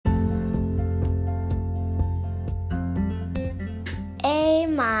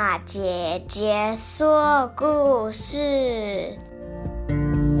玛姐姐说故事。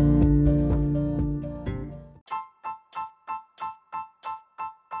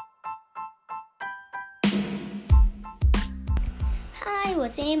嗨，我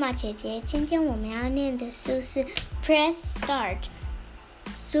是艾玛姐姐，今天我们要念的书是 Press Start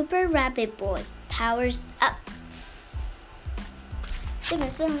Super Rabbit Boy Powers Up。这本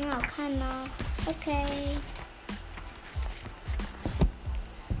书很好看哦。OK。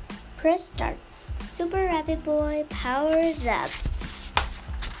Press Start Super Rabbit Boy Powers Up.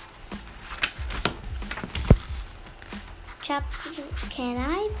 Chapter Can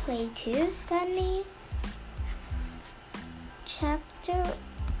I Play Too, Sunny? Chapter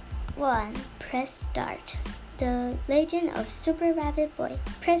 1 Press Start. The Legend of Super Rabbit Boy.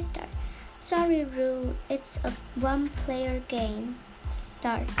 Press Start. Sorry, Roo, it's a one-player game.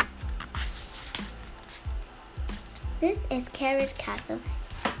 Start. This is Carrot Castle.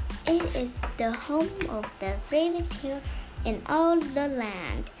 It is the home of the bravest hero in all the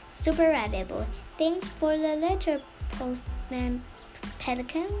land, Super Rabbit Boy. Thanks for the letter, Postman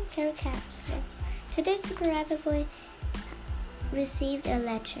Pelican. Carrot Castle. Today, Super Rabbit Boy received a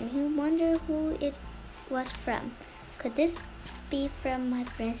letter. He wondered who it was from. Could this be from my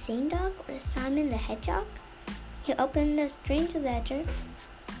friend Sing Dog or Simon the Hedgehog? He opened the strange letter.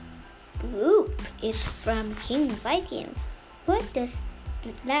 Bloop! It's from King Viking. What does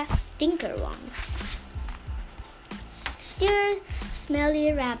the last stinker want? Dear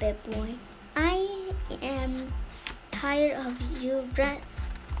Smelly Rabbit Boy, I am tired of you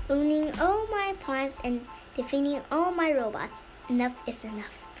ruining all my plans and defeating all my robots. Enough is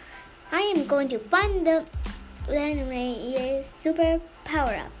enough. I am going to find the Lenray super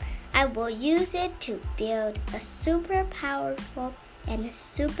power-up. I will use it to build a super powerful and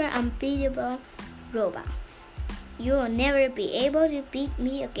super unbeatable robot. You will never be able to beat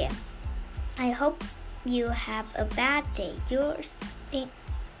me again. I hope you have a bad day. Yours,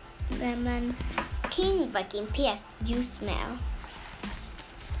 Lemon King Viking. P.S. You smell.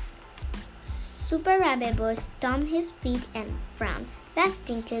 Super Rabbit Boy stomped his feet and frowned. That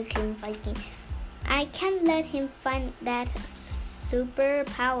stinker King Viking. I can't let him find that super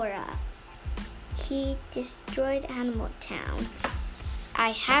power-up. He destroyed Animal Town. I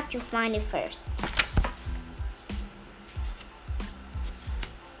have to find it first.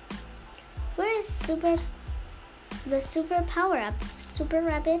 Where is the super power-up? Super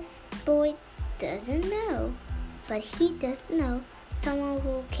Rabbit Boy doesn't know, but he does know someone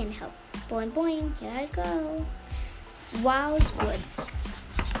who can help. Boing boing, here I go. Wild Woods.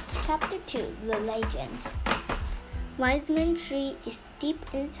 Chapter 2 The Legend. Wiseman Tree is deep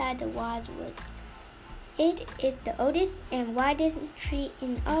inside the Wild Woods. It is the oldest and widest tree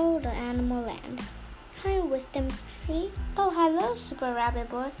in all the animal land. Hi, Wisdom Tree. Oh, hello, Super Rabbit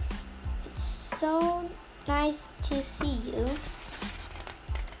Boy. It's so nice to see you.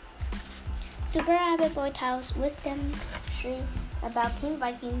 Super Rabbit Boy tells Wisdom Tree about King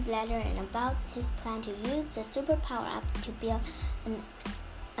Viking's letter and about his plan to use the super power-up to build an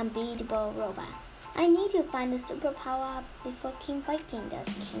unbeatable robot. I need to find the super power-up before King Viking does.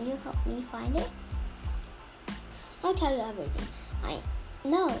 Can you help me find it? I'll tell you everything.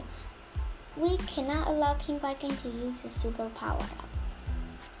 No, we cannot allow King Viking to use his super power-up.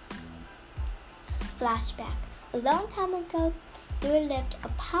 Flashback. A long time ago, there lived a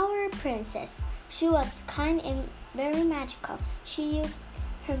power princess. She was kind and very magical. She used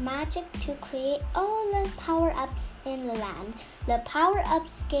her magic to create all the power-ups in the land. The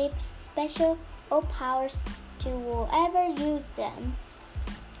power-ups gave special powers to whoever used them.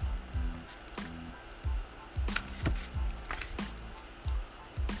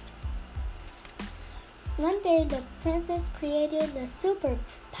 One day, the princess created the super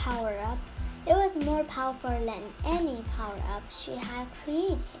power-up. It was more powerful than any power-up she had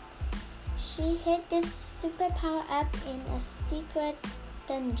created. She hid this super power-up in a secret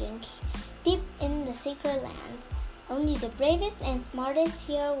dungeon deep in the secret land. Only the bravest and smartest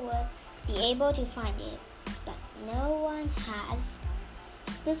hero would be able to find it, but no one has.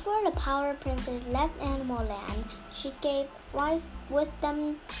 Before the Power Princess left Animal Land, she gave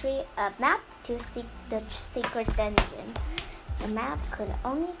Wisdom Tree a map to seek the secret dungeon. The map could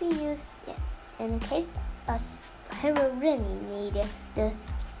only be used in case a hero really needed the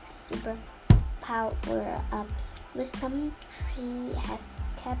super power-up. Wisdom Tree has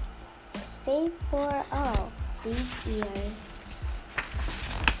kept it safe for all these years.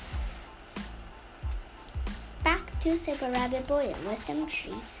 Back to Super Rabbit Boy and Wisdom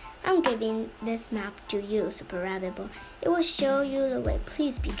Tree. I'm giving this map to you, Super Rabbit Boy. It will show you the way.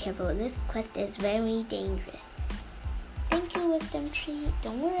 Please be careful. This quest is very dangerous. Thank you, Wisdom Tree.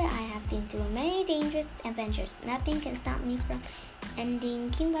 Don't worry, I have been through many dangerous adventures. Nothing can stop me from ending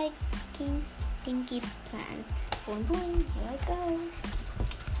King Viking's stinky plans. Boing boing, here I go.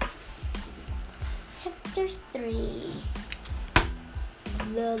 Chapter 3.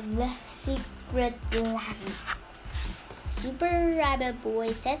 The Secret Land. Super Rabbit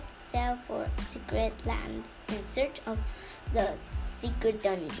Boy sets sail for secret lands in search of the secret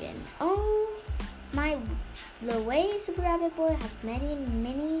dungeon. The way Super Rabbit Boy has many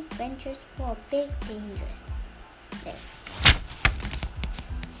adventures for big dangerous. This.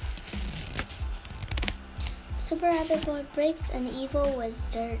 Super Rabbit Boy breaks an evil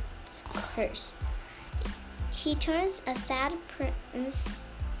wizard's curse. He turns a sad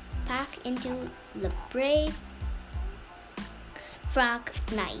prince back into the brave Frog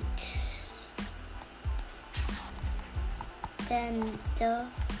Knight. Then the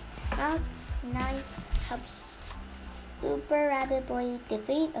Frog Knight helps Super Rabbit Boy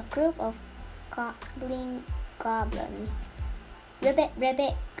defeat a group of goblins.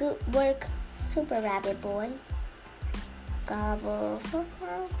 Ribbit, good work, Super Rabbit Boy. Gobble,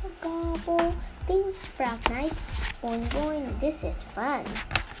 gobble. Thanks, Frog Knight. Boing boing, this is fun.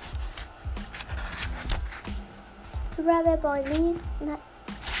 Super Rabbit Boy leaves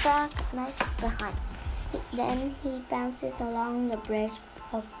Frog Knight behind. Then he bounces along the bridge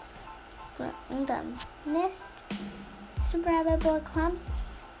of Random. Next, Super Rabbit Boy climbs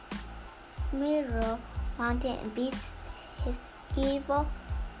Mirror Mountain and beats his evil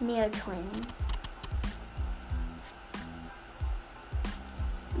mirror twin.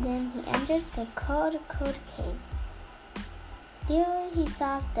 Then he enters the cold cave. There he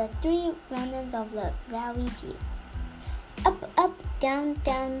solves the 3 remnants of the Rawi Deep. Up, down,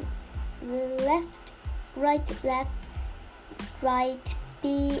 left, right,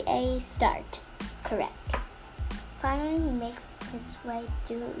 B-A, start. Correct. Finally, he makes his way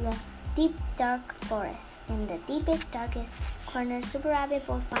through the deep, dark forest. In the deepest, darkest corner, Super Rabbit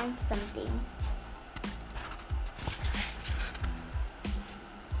Boy finds something.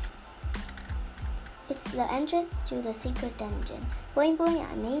 It's the entrance to the secret dungeon. Boing boing,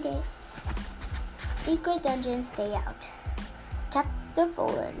 I made it. Secret dungeon, stay out. Chapter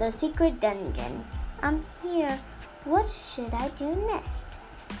 4, the secret dungeon. I'm here. What should I do next?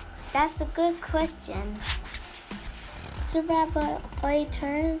 That's a good question. Super Rabbit Boy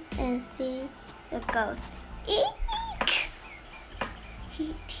turns and sees a ghost. Eek!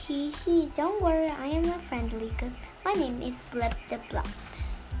 Don't worry, I am a friendly ghost. My name is Blip the Blop.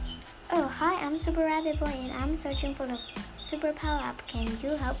 Oh, hi, I'm Super Rabbit Boy and I'm searching for the super power up. Can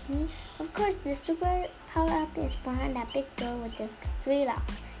you help me? Of course, the super power up is behind that big door with the 3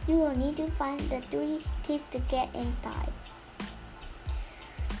 locks. You will need to find the 3 keys to get inside.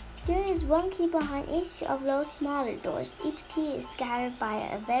 There is 1 key behind each of those smaller doors. Each key is scattered by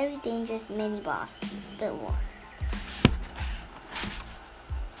a very dangerous mini-boss door.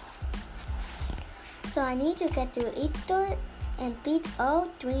 So I need to get through each door and beat all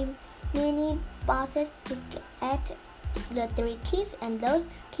 3 mini-bosses to get the 3 keys, and those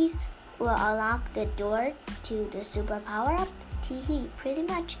keys will unlock the door to the super power-up. Teehee, pretty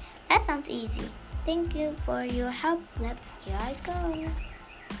much. That sounds easy. Thank you for your help, Blip. Here I go.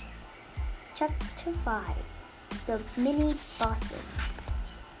 Chapter 5, the mini-bosses.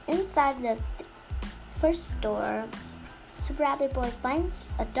 Inside the first door, Super Rabbit Boy finds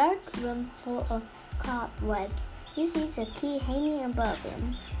a dark room full of cobwebs. He sees a key hanging above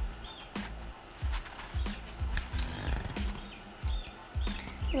him.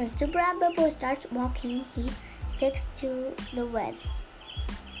 When Super Rabbit Boy starts walking, he sticks to the webs.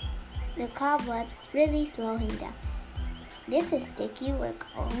 The cobwebs really slow him down. This is sticky work,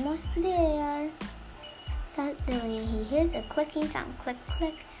 almost there. Suddenly, he hears a clicking sound. Click,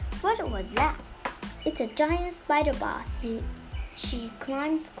 click. What was that? It's a giant spider boss. She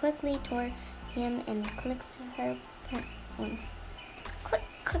climbs quickly toward him and clicks her wings. Click,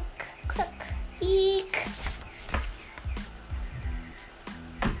 click, click. Eek!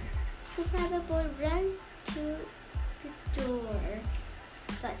 Super Rabbit Boy runs to the door,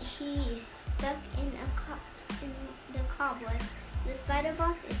 but he is stuck in the cobwebs. The spider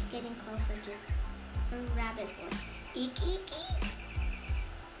boss is getting closer to Super Rabbit Boy. Eek, eek, eek!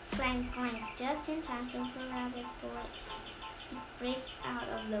 Clank, clank. Just in time, Super Rabbit Boy breaks out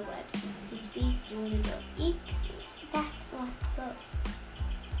of the webs. He speeds through the door. Eek! That was close.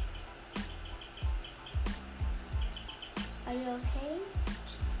 Are you okay?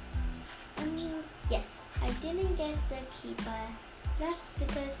 Yes, I didn't get the key, but that's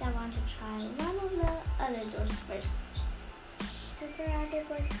because I want to try one of the other doors first. Super Rabbit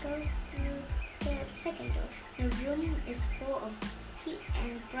Boy goes through the second door. The room is full of heat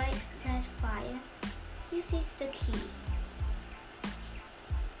and bright red fire. He sees the key.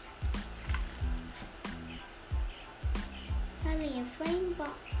 Suddenly, a flame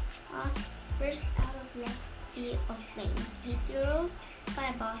boss bursts out of the sea of flames. He throws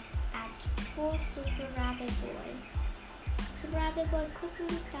fireballs at poor Super Rabbit Boy. Super Rabbit Boy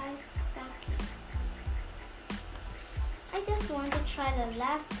quickly dives back in. I just want to try the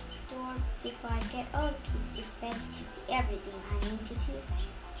last door before I get all the keys. It's better to see everything I need to do.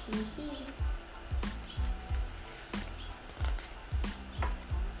 Tee-hee.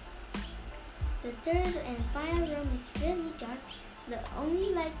 The third and final room is really dark. The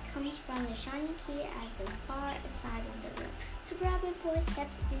only light comes from the shiny key at the far side of the room. Super Rabbit Boy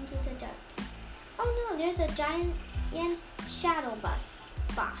steps into the darkness. Oh no, there's a giant shadow boss.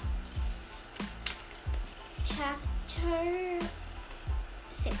 Chapter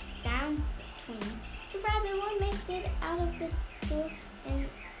 6, Down Between. Super Rabbit Boy makes it out of the door and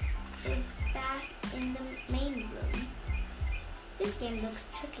is back in the main room. This game looks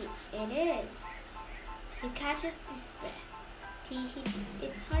tricky. It is. He catches his breath. Tee-hee,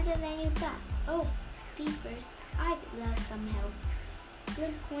 it's harder than you thought. Oh, beavers, I'd love some help.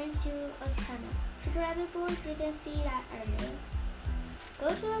 Flip points to a tunnel. Super Rabbit Boy didn't see that earlier. Go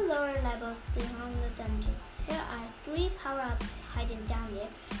to the lower levels beyond the dungeon. There are 3 power-ups hidden down there.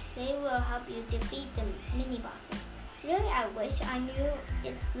 They will help you defeat the mini-bosses. Really, I wish I knew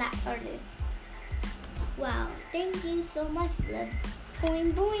it that earlier. Wow, thank you so much, Blip.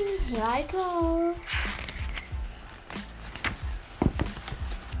 Boing boing, here I go.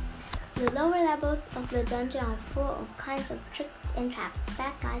 The lower levels of the dungeon are full of kinds of tricks and traps.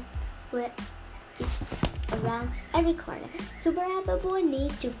 Bad guys with each around every corner. Super Rabbit Boy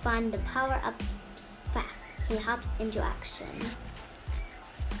needs to find the power-ups fast. He hops into action.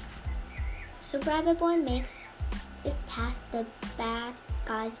 Super Rabbit Boy makes it past the bad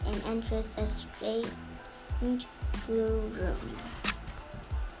guys and enters a strange blue room.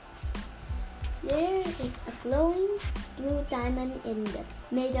 There is a glowing blue diamond in the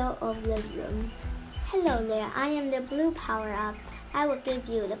middle of the room. Hello there, I am the blue power-up. I will give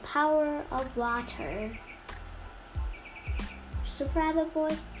you the power of water. Super Rabbit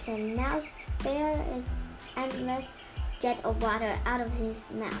Boy can now spare his endless jet of water out of his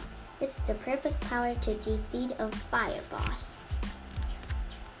mouth. It's the perfect power to defeat a fire boss.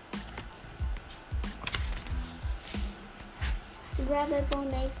 Super Rabbit Boy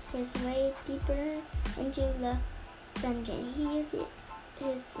makes his way deeper into the dungeon. He uses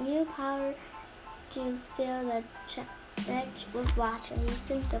his new power to fill the trench with water. He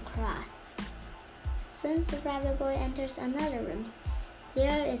swims across. Soon Super Rabbit Boy enters another room.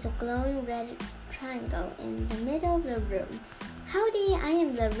 There is a glowing red triangle in the middle of the room. Howdy, I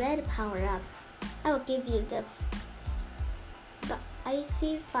am the red power-up. I will give you the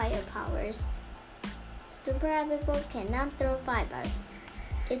icy fire powers. Super Rabbit Boy cannot throw fireballs.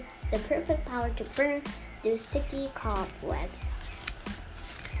 It's the perfect power to burn through sticky cobwebs.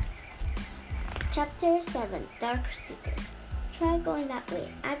 Chapter 7, Dark Secret. Try going that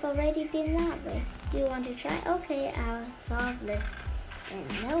way. I've already been that way. Do you want to try? Okay, I'll solve this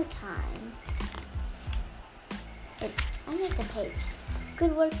in no time. I missed a page.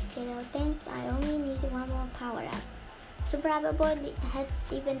 Good work, kiddo. Thanks, I only need 1 more power-up. Super Rabbit Boy heads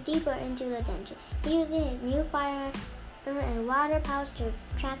even deeper into the dungeon. He uses his new fire and water powers to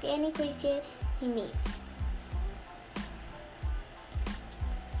track any creature he meets.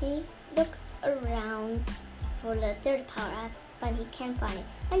 He looks around for the third power-up, but he can't find it.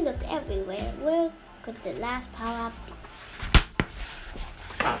 I looked everywhere. Where could the last power-up be?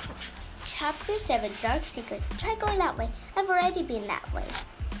 Chapter 7, Dark Secrets. Try going that way. I've already been that way.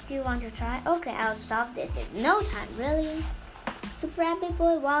 Do you want to try? Okay, I'll solve this in no time, really. Super Rabbit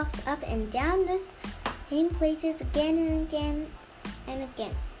Boy walks up and down the same places again and again and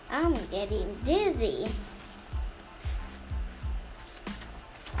again. I'm getting dizzy.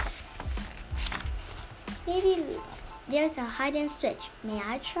 Maybe there's a hidden switch. May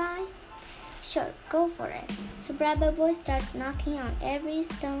I try? Sure, go for it. Super Rabbit Boy starts knocking on every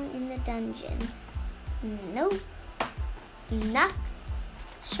stone in the dungeon. Nope. Knock.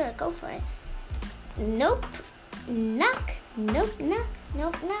 Sure, go for it. Nope. Knock. Nope, knock.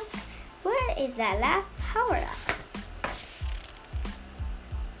 Nope, knock. Where is that last power-up?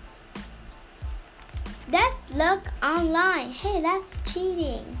 Let's look online. Hey, that's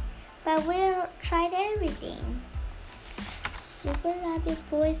cheating. But we've tried everything. Super Rabbit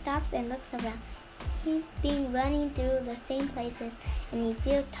Boy stops and looks around. He's been running through the same places and he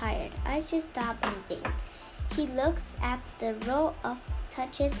feels tired. I should stop and think. He looks at the row of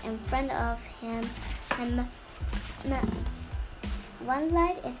touches in front of him, and one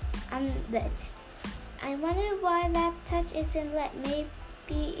light is unlit. I wonder why that touch isn't lit.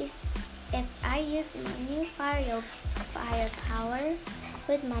 Maybe if I use my new fire power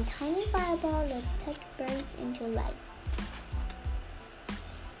with my tiny fireball, the touch burns into light.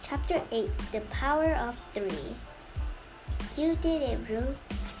 Chapter 8, The Power of 3. You did it, Ruth.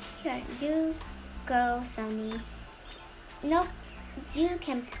 Here, you go, Sunny. Nope, you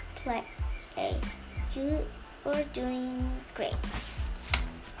can play. You're doing great.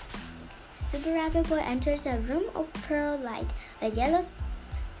 Super Rabbit Boy enters a room of pearl light. A yellow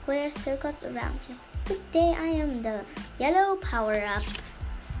square circles around him. Good day, I am the yellow power-up.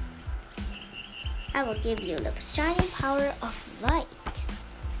 I will give you the shining power of light.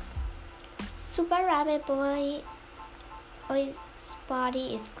 Super Rabbit Boy's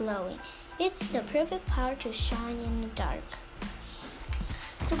body is glowing. It's the perfect power to shine in the dark.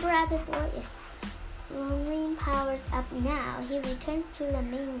 Super Rabbit Boy is flowing powers up now. He returns to the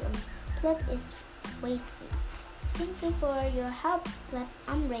main room. Flip is waiting. Thank you for your help, Flip.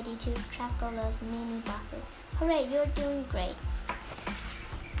 I'm ready to tackle those mini bosses. Hooray, you're doing great.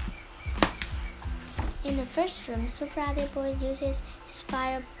 In the first room, Super Rabbit Boy uses his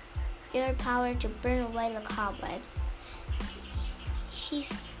fire power to burn away the cobwebs. He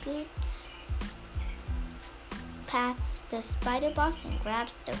scoots past the spider boss and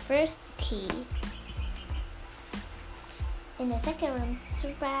grabs the first key. In the second room,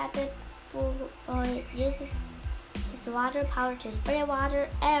 Super Rabbit Boy uses his water power to spray water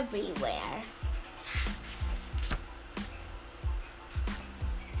everywhere.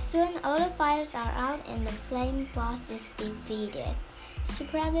 Soon all the fires are out and the flame boss is defeated.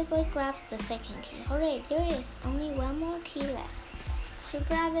 Super Rabbit Boy grabs the second key. Hooray, there is only one more key left.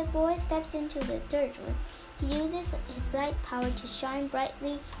 Super Rabbit Boy steps into the third room. He uses his light power to shine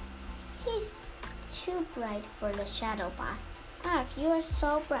brightly. He's too bright for the shadow boss. Ark, you are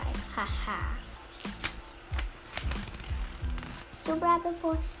so bright. Haha. Super Rabbit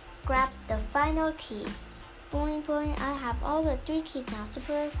Boy grabs the final key. Boing boing, I have all the 3 keys now.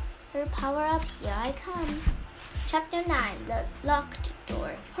 Super power up, here I come. Chapter 9, The Locked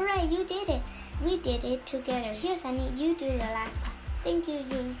Door. Hooray, you did it. We did it together. Here, Sunny, you do the last part. Thank you,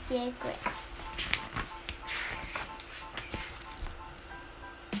 you did great.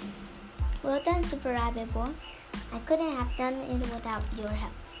 Well done, Super Rabbit Boy. I couldn't have done it without your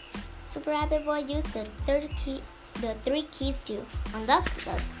help. Super Rabbit Boy used the 3 keys to unlock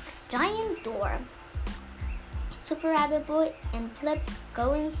the giant door. Super Rabbit Boy and Flip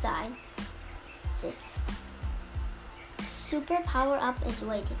go inside. This super power up is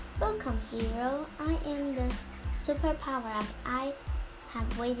waiting. Welcome, hero. I am the super power up. I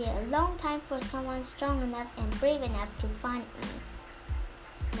have waited a long time for someone strong enough and brave enough to find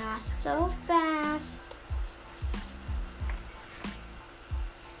me. Not so fast.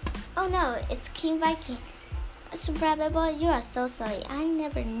 Oh no, it's King Viking. Super Rabbit Boy, you are so silly. I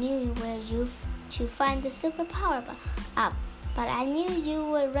never knew where to find the super power up, but I knew you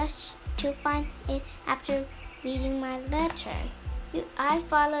would rush to find it after reading my letter. I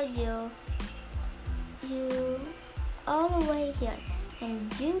followed you all the way here,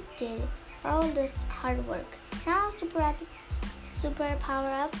 and you did all this hard work. Now super power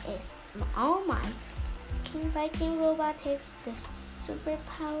up is all mine. King Viking Robot takes the super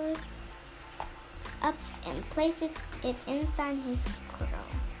power up and places it inside his crown.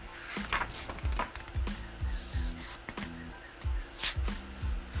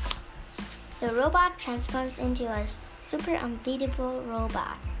 The robot transforms into a super unbeatable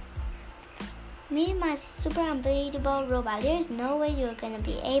robot. Me, my super unbeatable robot, there is no way you're gonna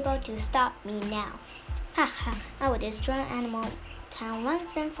be able to stop me now. Haha, I will destroy Animal Town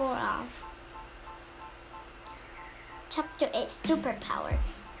once and for all. Chapter 8, Superpower.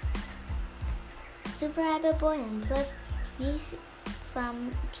 Super Rabbit Boy and Flip pieces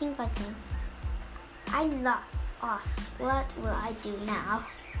from King Viking. I lost. What will I do now?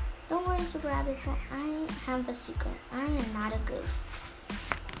 Don't worry, Super Rabbit Boy. I have a secret. I am not a ghost.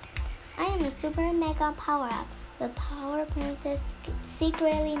 I am a super mega power-up. The Power Princess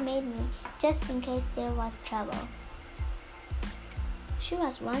secretly made me just in case there was trouble. She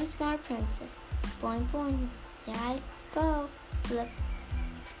was one smart princess. Boing boing. Here I go. Flip.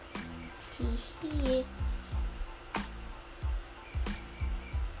 Tee.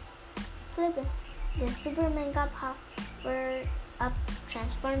 Flip. The super mega power up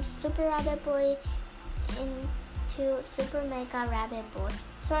transforms Super Rabbit Boy into Super Mega Rabbit Boy.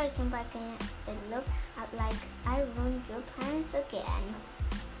 Sorry, King Viking. It looks like I ruined your plans again.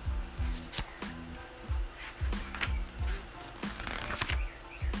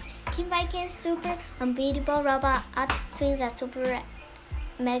 King Viking's super unbeatable robot swings at Super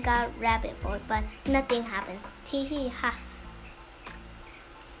Mega Rabbit Boy, but nothing happens. Tee hee ha.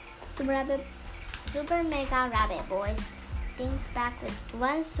 Super Mega Rabbit Boy stings back with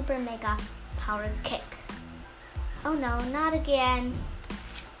one Super Mega Power Kick. Oh no, not again.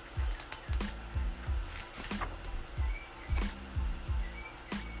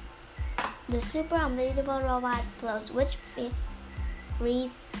 The super unbeatable robot explodes, which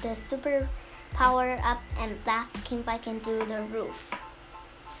frees the super power up and blasts King Viking through the roof.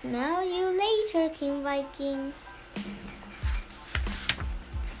 Smell you later, King Viking.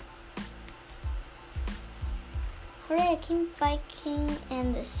 Hooray, King Viking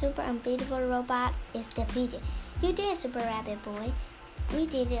and the super unbeatable robot is defeated. You did it, Super Rabbit Boy. We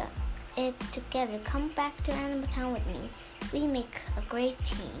did it together. Come back to Animal Town with me. We make a great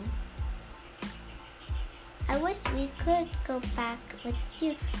team. I wish we could go back with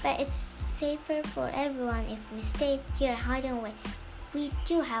you, but it's safer for everyone if we stay here hiding away. We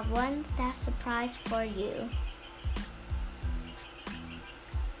do have one last surprise for you.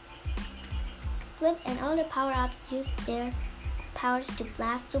 Flip and all the power-ups use their powers to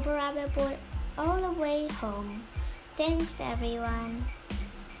blast Super Rabbit Boy all the way home. Thanks everyone.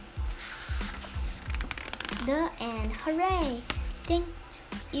 The end. Hooray! Thank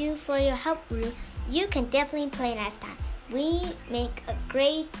you for your help, Roo. You can definitely play next time. We make a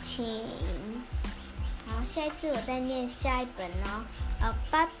great team. 好，下一次我再念下一本哦。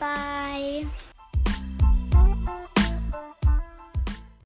拜拜。